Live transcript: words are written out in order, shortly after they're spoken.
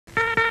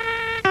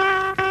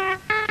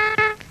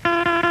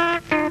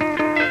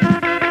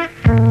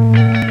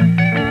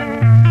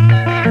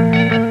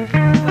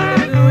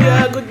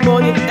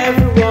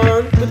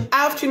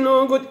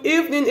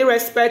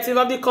irrespective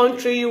of the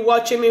country you're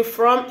watching me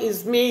from.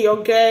 It's me,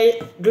 your girl,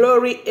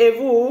 Glory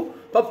Evbu,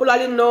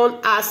 popularly known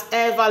as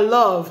Ever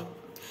Love.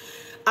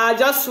 I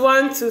just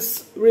want to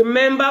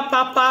remember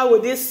Papa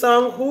with this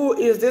song. Who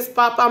is this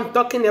Papa I'm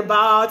talking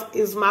about?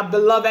 Is my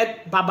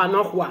beloved Baba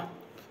Nohwa.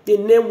 The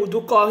name we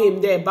do call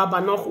him there, Baba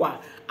Nohwa.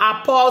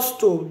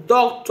 Apostle,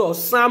 Dr.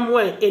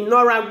 Samuel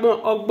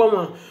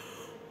Ogbonmwan,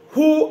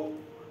 who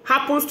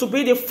happens to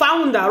be the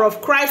founder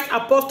of Christ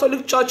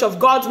Apostolic Church of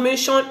God's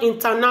Mission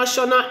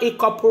International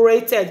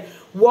Incorporated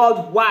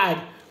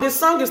worldwide. The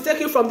song is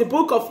taken from the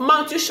book of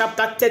Matthew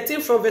chapter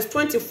 13 from verse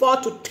 24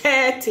 to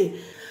 30.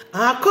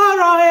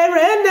 Akoro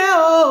erene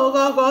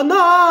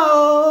ogogono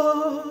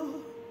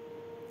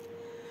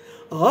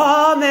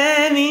o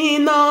memi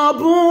no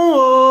bu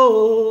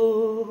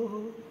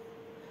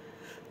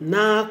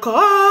na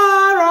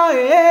koro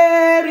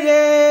eriema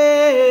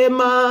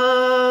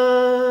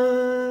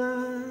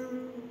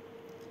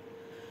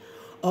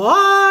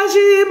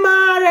oji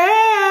mare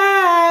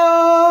o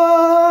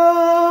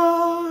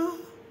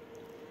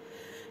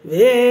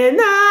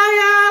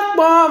venaya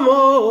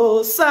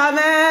pomo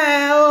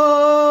same o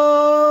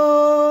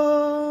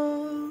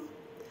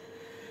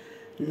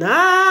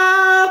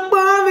na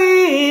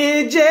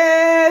pomi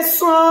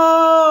Jesu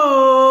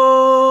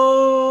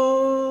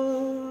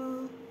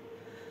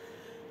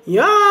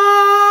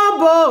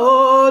yabo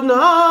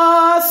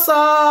na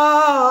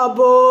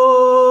sabo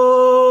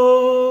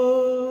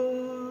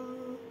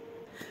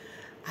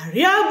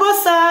ariabo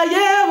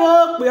sayewo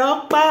pe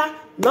opa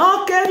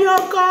no kemi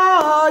oko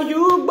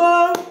yugbo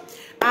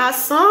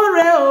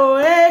asanre o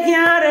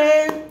egiare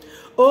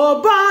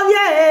o ba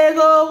ye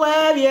go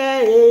we ye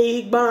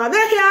igban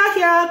de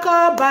kia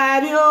ko ba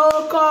mi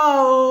oko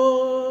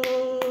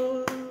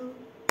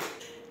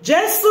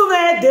Jesu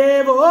me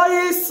devo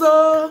iso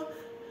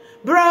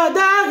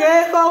brother ge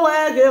ko we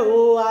ge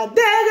o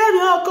adege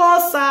mi oko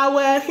sa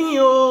we hin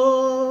o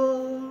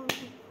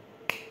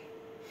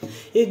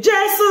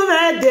Jesu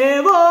me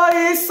devo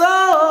iso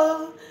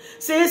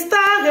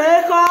sister ge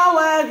ko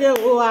we ge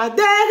o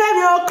adege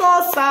mi oko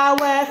sa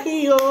we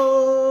hin o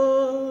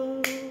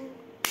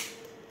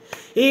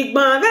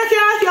Igban de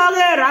kia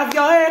ge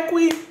ravyo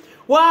ekwi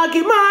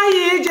wagi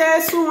mai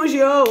Jesu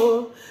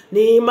jo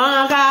ni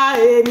maga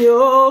emi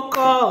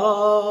oko.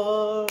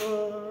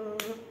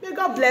 May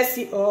God bless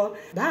you all.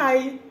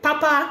 Bye.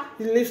 Papa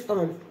lives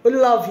on. We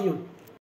love you.